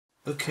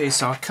Okay,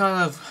 so I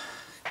kind of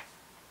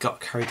got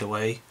carried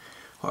away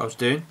what I was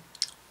doing.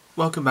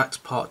 Welcome back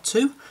to part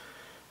 2.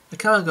 I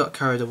kind of got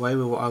carried away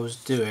with what I was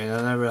doing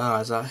and I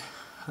realised I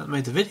hadn't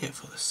made the video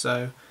for this,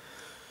 so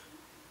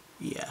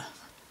yeah.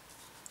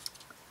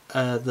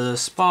 The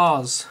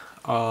spars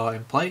are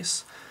in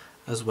place,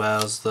 as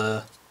well as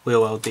the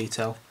wheel well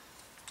detail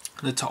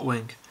and the top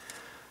wing.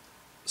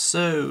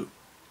 So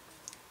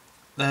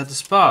the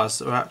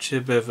spars are actually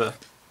a bit of a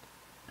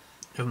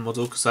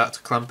muddle because I had to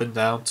clamp them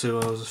down to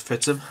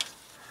fit them.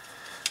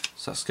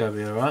 So that's going to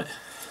be alright.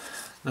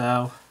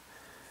 Now,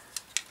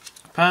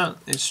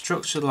 apparently it's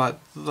structured like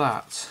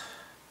that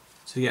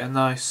to get a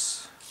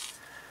nice,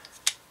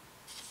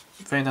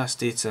 very nice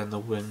detail in the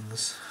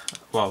wings,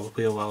 well, the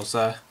wheel wells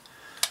there.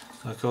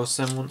 And of course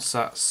then once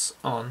that's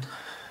on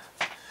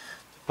the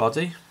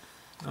body,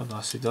 oh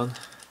nicely done,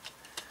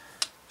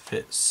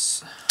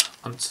 fits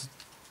onto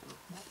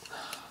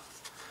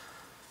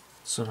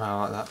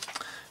somehow like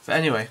that. But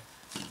anyway,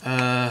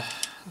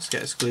 let's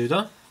get this glued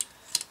on.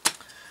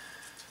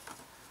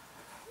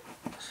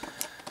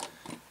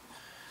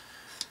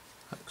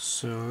 Like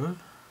so.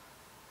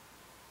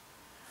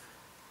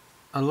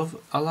 I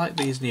like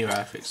these new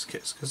Airfix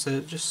kits because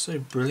they're just so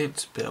brilliant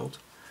to build.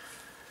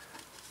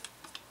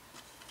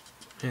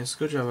 Yeah, it's a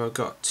good job I've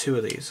got 2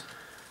 of these.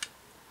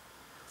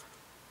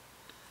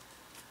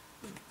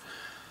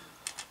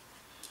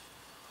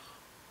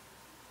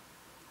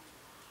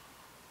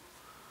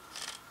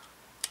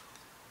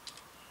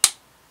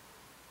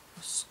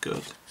 That's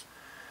good.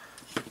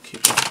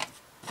 Keep that.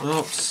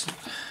 Oops.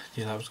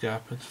 Yeah, that was going to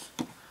happen.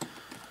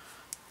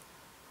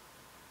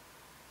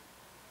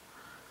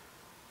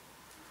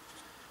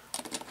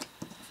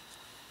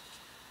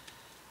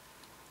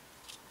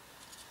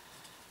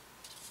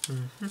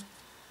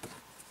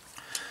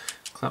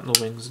 Clamp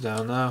the wings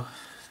down now.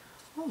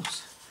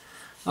 Oops.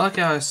 I like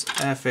how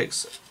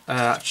Airfix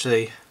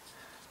actually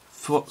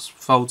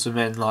folds them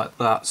in like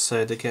that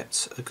so they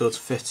get a good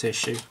fit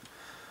issue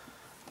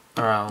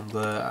around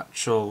the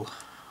actual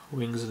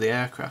wings of the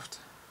aircraft.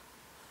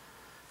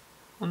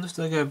 I wonder if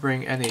they're going to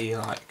bring any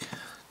like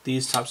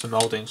these types of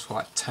mouldings for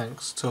like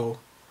tanks at all.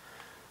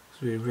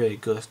 It would be really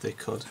good if they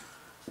could.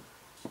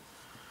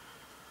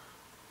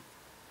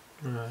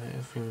 Right,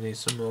 I think we need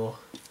some more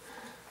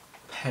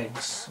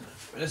pegs.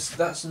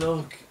 That's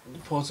another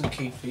important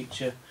key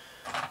feature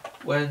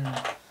when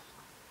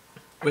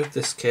with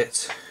this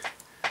kit.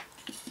 I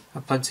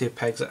have plenty of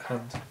pegs at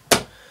hand,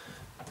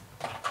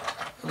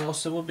 and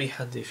also it would be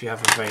handy if you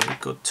have a very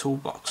good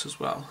toolbox as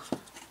well,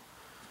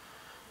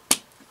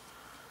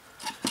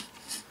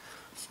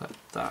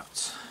 like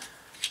that.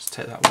 Just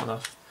take that one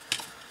off,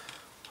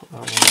 put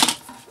that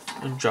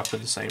one, and drop in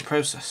the same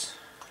process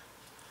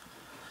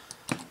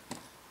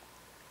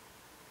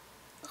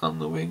on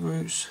the wing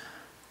roots.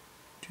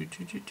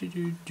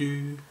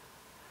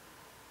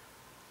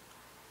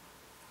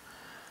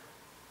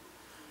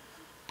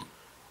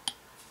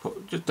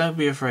 But just don't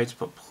be afraid to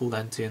put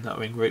plenty in that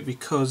wing root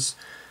because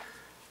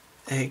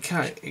it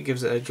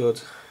gives it a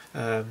good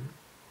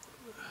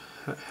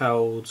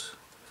held.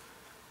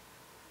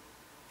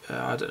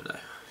 I don't know.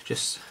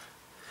 Just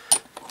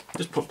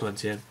put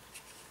plenty in.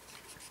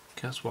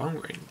 That's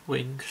one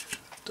wing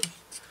done.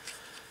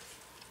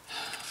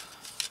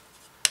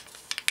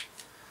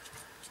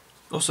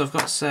 Also, I've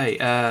got to say,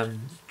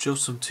 drill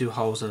some 2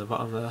 holes in the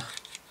bottom there.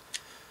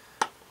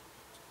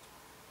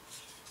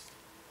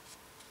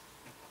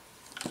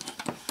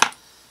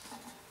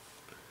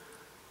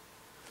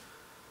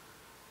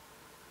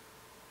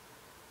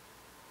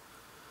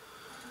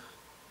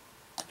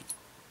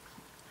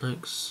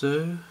 Like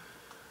so.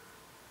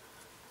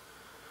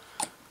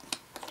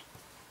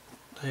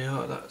 There you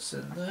are, that's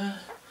in there.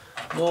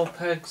 More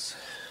pegs.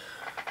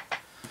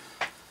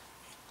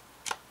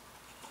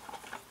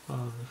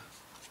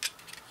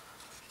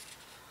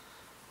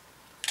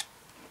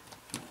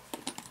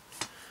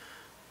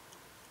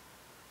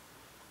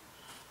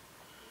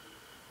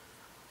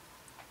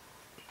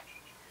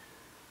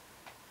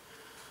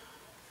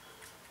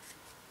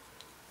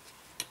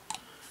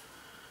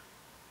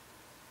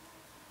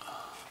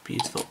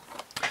 Beautiful.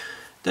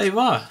 There you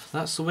are,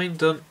 that's the wing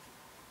done.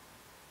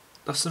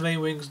 That's the main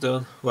wings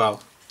done.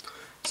 Well,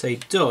 say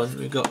done,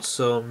 we've got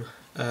some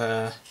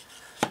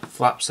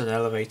flaps and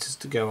elevators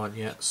to go on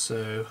yet,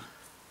 so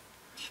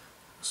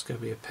it's going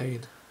to be a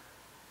pain.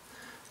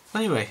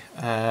 Anyway,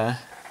 wait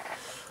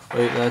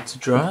there to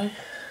dry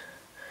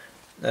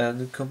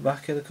and come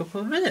back in a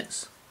couple of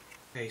minutes.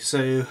 Okay,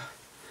 so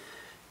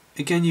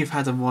again you've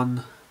had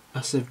one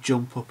massive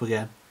jump up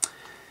again.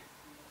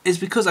 It's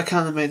because I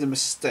kind of made a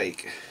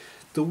mistake.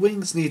 The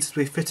wings needed to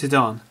be fitted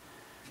on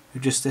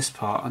with just this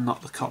part and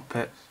not the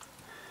cockpit.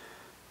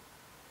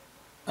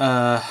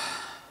 To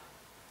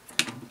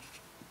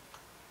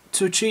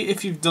achieve,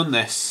 if you've done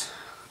this,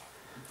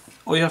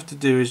 all you have to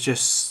do is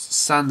just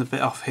sand a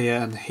bit off here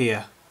and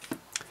here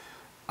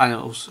and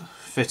it'll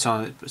fit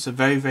on it. It's a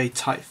very, very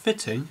tight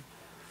fitting,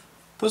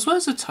 but as well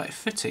as a tight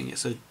fitting,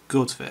 it's a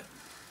good fit.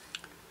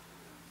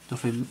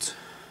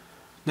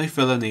 No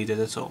filler needed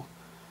at all.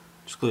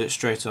 Just glue it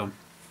straight on.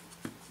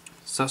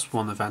 So that's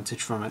one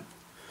advantage from it.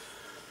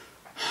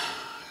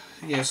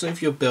 Yeah, so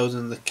if you're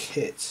building the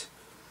kit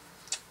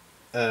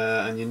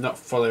and you're not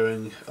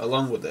following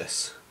along with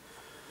this,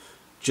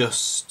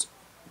 just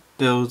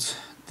build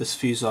this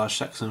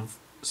fuselage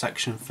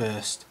section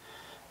first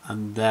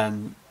and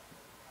then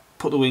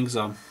put the wings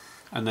on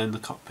and then the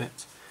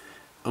cockpit.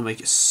 It'll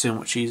make it so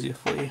much easier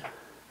for you. It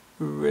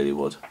really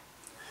would.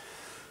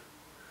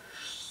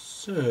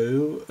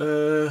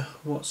 So,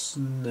 what's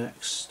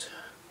next?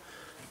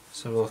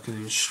 Let's have a look at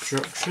the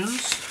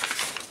instructions.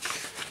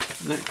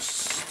 Next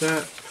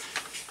step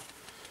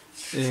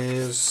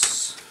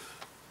is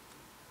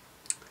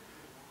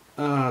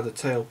the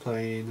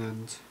tailplane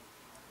and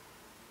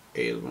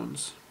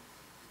ailerons.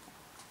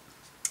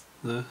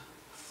 The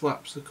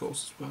flaps, of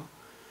course, as well.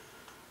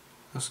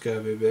 That's going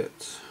to be a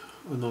bit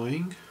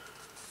annoying,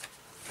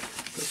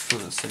 but fun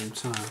at the same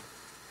time.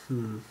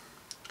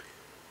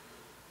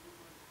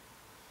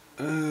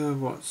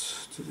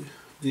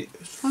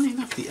 Funny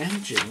enough, the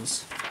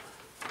engines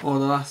are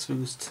the last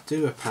things to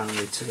do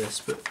apparently to this,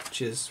 but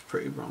which is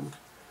pretty wrong.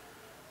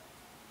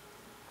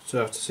 So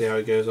I have to see how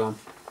it goes on.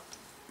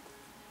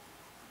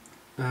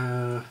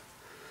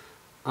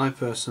 I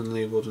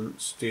personally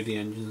wouldn't do the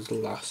engines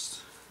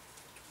last,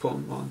 put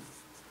them on,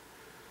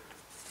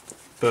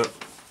 but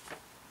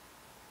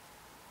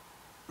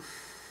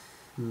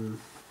I'm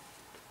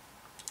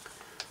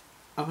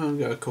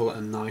going to call it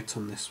a night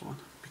on this one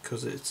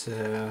because it's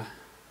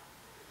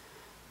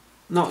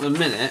not the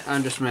minute. I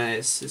just meant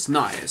it's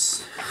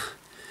night.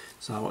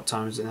 So what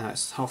time is it now?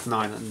 It's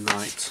 9:30 at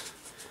night.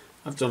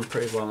 I've done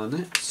pretty well on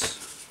it.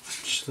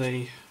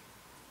 Actually,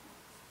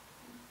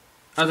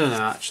 I don't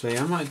know. Actually,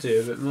 I might do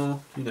a bit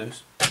more. Who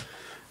knows?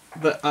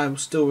 But I will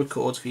still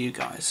record for you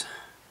guys.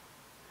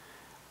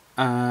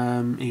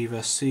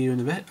 Either see you in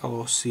a bit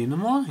or see you in the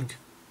morning.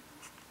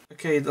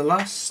 Okay,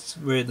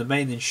 the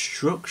main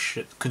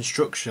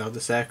construction of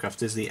this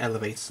aircraft is the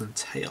elevators and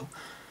tail.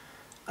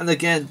 And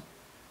again,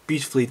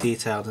 beautifully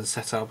detailed and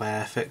set out by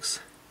Airfix.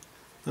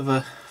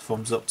 Another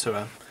thumbs up to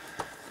them.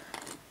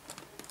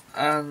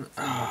 And,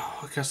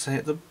 like I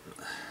say, the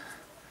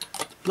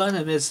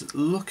Blenheim is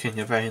looking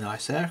a very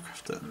nice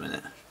aircraft at the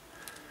minute.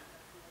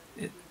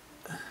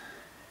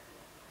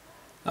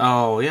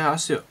 Oh yeah, I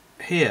see it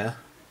here.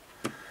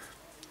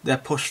 They're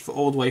pushed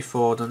all the way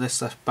forward and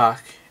this left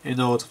back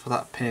in order for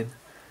that pin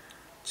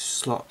to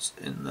slot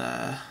in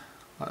there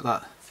like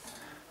that.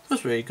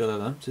 That's really good of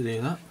them to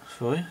do that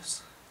for you.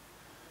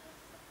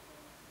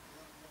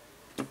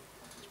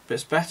 But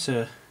it's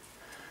better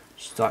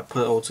just like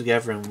put it all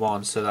together in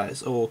one so that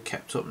it's all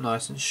kept up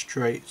nice and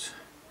straight.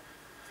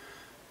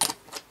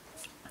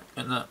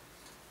 And that.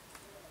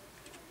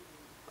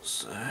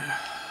 So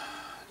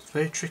it's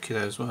very tricky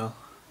though as well.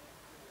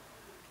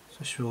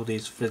 Especially all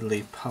these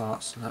fiddly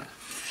parts and that.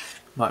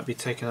 Might be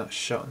taking that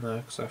shot now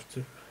because I have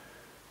to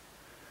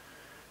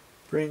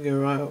bring her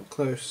right up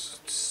close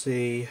to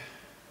see.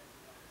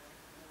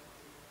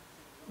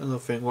 Another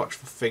thing, watch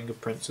for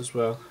fingerprints as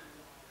well,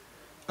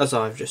 as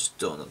I've just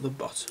done at the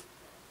bottom.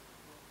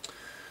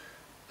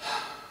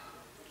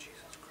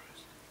 Jesus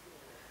Christ.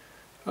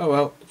 Oh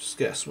well, just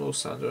get a small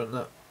sander on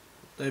that.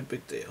 No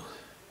big deal.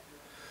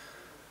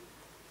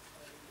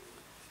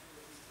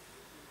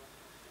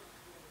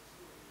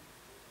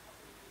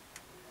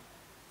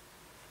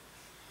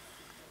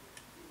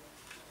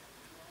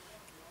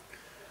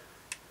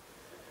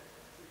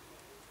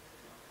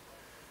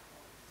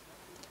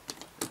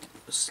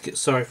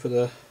 Sorry for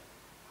the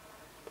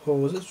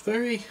pause. It's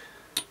very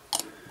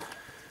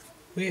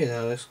weird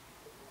how this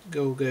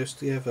all goes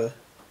together.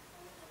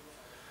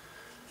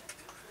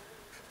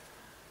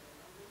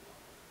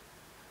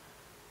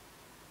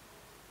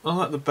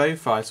 Unlike the bow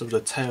fight of the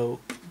tail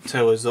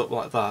is up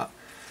like that,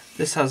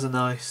 this has a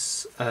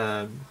nice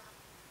like,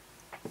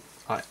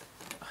 I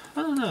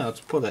don't know how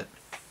to put it.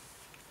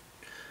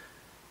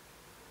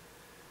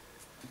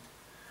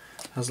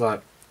 Has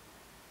like,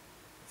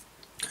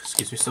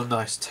 excuse me, some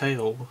nice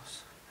tails.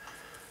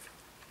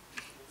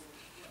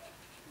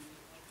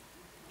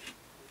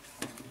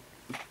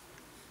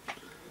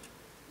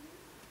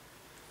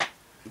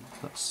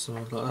 That's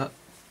something like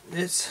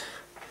that.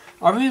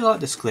 I really like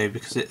this glue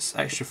because it's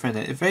extra thin.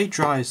 It very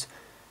dries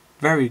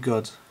very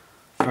good,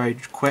 very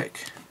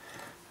quick,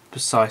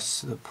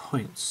 precise to the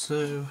point.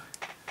 So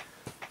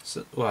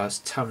well, it's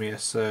Tamiya,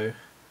 so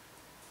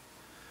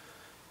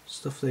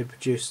stuff they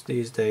produce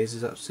these days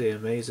is absolutely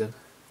amazing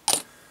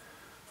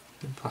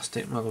in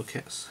plastic model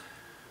kits.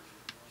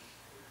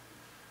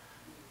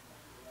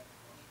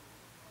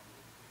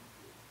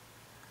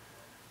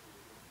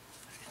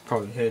 You've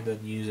probably heard the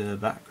news in the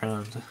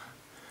background.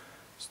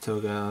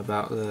 Still going on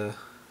about the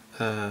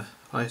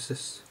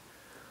ISIS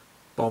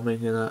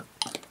bombing and that.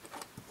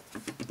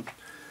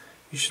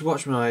 You should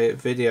watch my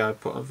video I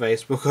put on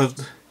Facebook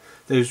of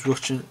those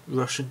Russian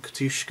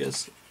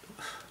Katushkas.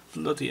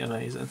 Bloody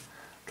amazing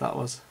that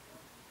was.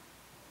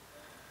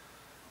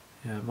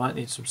 Yeah, might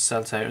need some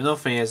sellotape. Another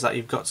thing is that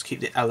you've got to keep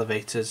the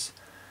elevators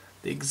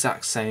the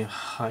exact same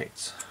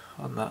height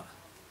on that.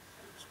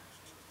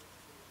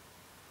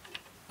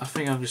 I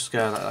think I'm just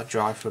going to let that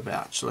dry for a bit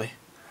actually.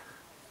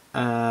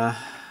 And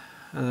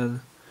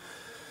then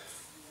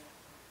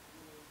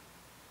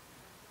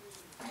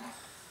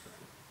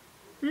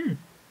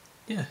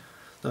yeah,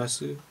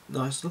 nice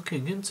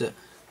looking, isn't it?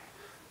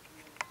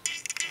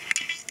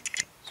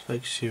 Let's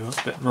focus you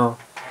up a bit more.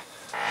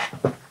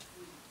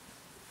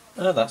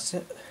 Oh, that's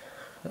it.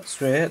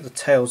 That's really it. The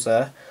tail's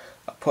there.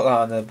 I'll put that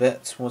on a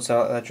bit once I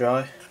let that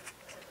dry.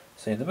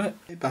 See you in a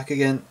bit. Back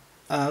again.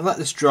 Let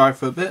this dry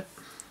for a bit.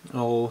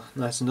 All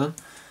nice and done.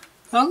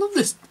 I love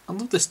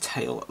this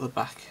tail at the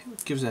back.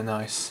 It gives it a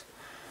nice.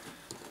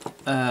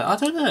 I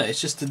don't know.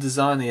 It's just the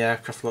design of the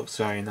aircraft looks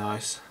very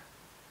nice.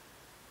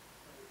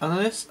 And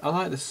I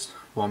like this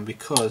one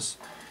because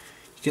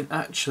you can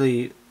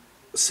actually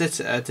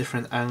sit at a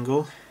different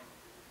angle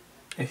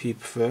if you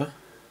prefer.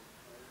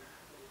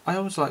 I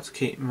always like to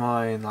keep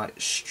mine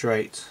like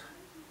straight.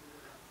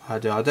 I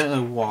don't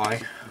know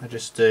why. I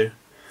just do.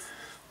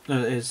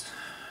 No, it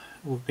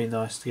would be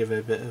nice to give it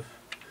a bit of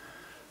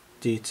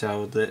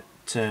detail with it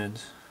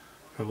turned,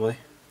 probably.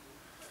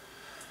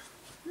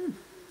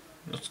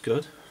 That's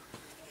good.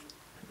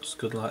 Looks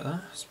good like that,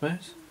 I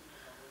suppose.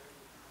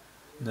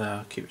 No,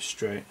 I'll keep it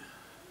straight.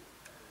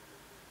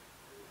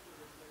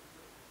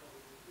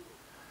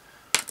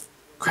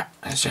 Crap,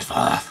 it's just fall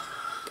off.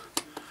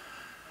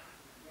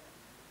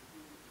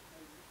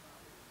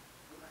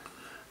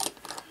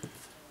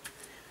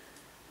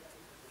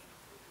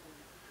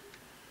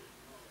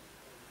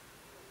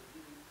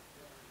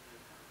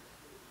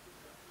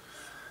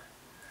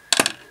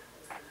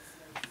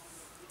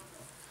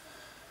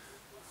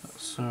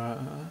 That's alright.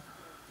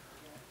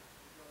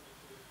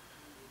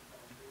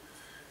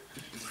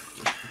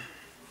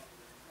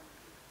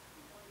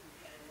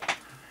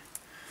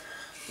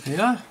 There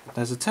you are,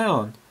 there's a tail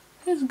on.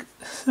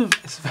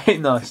 It's a very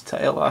nice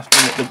tail, I have to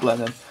admit. The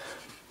Blenheim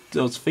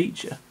does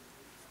feature.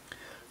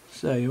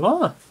 So you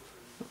are.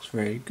 Looks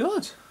really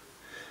good.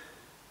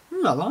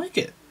 I like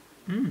it.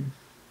 You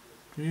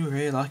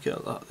really like it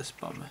a lot, this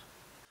bomber.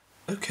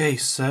 Okay,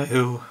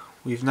 so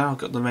we've now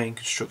got the main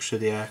construction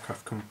of the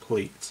aircraft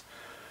complete.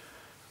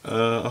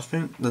 I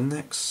think the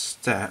next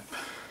step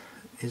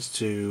is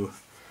to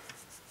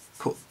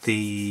put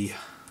the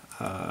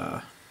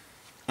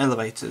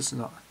elevators,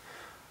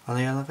 are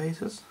they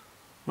elevators?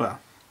 Well,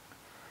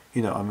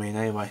 you know what I mean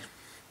anyway.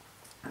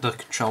 The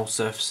control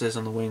surfaces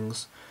on the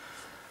wings.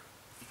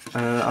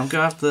 I've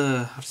decided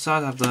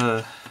to have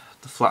the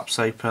flaps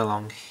open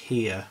along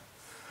here.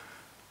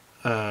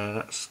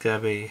 That's gonna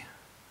be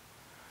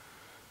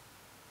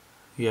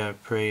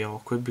pretty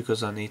awkward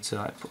because I need to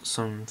like put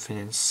something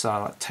inside,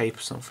 like tape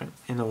or something,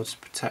 in order to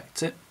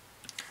protect it.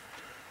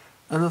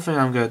 Another thing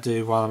I'm gonna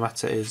do while I'm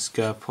at it is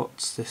go put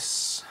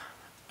this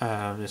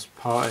this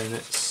part in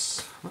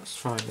its. Let's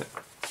find it.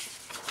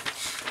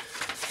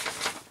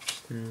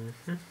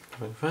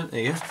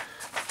 There you go.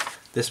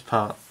 This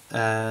part.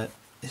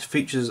 It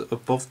features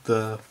above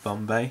the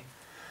bomb bay,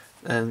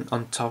 and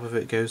on top of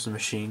it goes the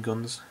machine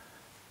guns.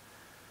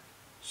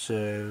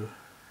 So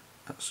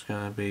that's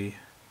going to be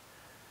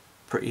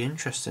pretty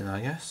interesting,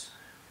 I guess.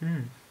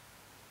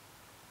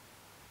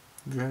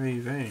 Very,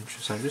 very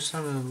interesting. I'm just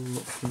having a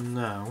look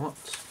now. What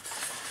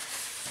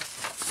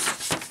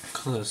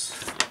colours?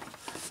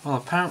 Well,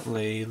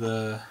 apparently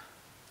the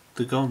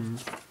gun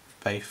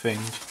bay thing,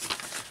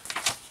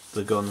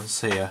 the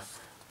guns here,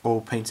 all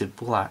painted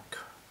black.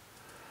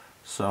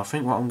 So I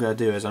think what I'm going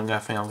to do is I'm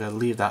going to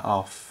leave that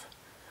off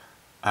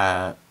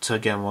to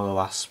again one of the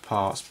last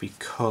parts,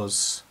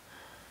 because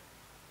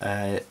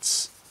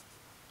it's,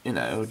 you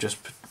know, it'll just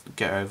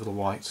get over the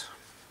white.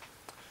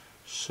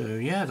 So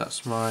yeah,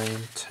 that's my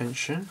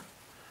intention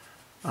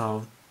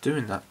of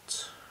doing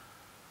that.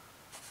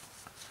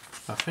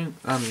 I think,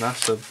 and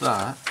after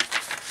that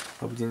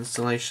will be the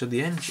installation of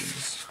the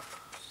engines.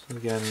 So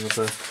again,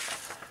 another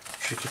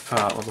tricky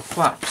part of the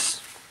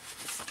flaps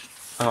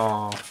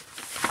are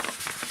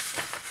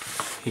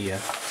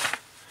here,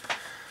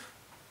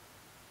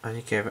 and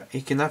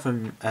you can have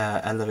them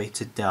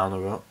elevated down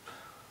or up.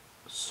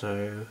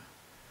 So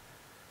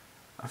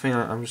I think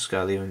I'm just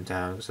going to leave them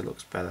down because it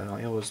looks better.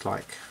 I always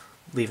like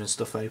leaving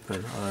stuff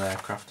open on an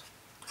aircraft.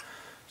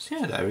 So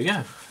yeah, there we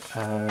go.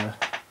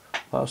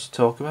 What else to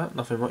talk about?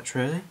 Nothing much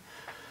really.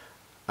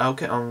 I'll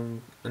get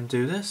on and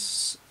do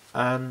this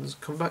and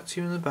come back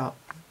to you in about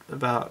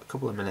a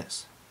couple of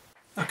minutes.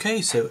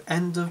 Okay, so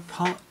end of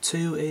part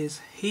 2 is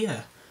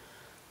here.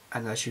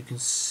 And as you can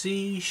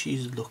see,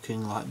 she's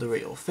looking like the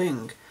real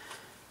thing.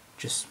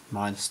 Just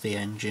minus the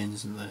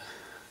engines and the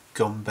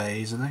gun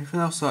bays and everything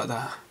else like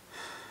that.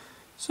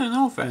 So in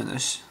all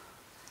fairness,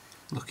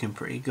 looking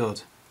pretty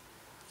good.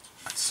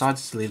 I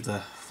decided to leave the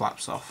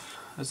flaps off,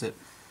 as it...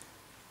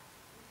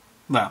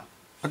 Well,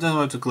 I don't know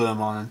how to glue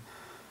them on and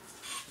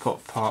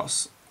put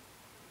parts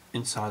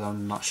inside,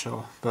 I'm not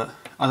sure. But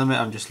I'll admit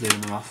I'm just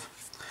leaving them off.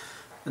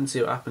 And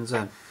see what happens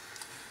then.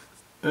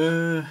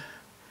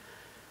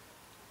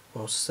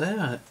 Well,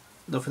 so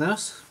nothing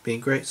else. Been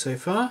great so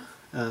far,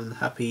 and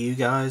happy you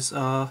guys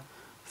are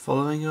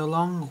following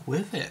along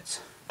with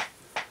it.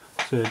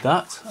 So with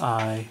that,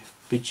 I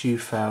bid you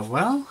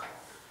farewell,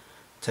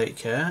 take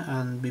care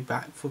and be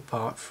back for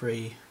part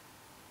 3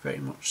 very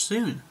much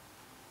soon.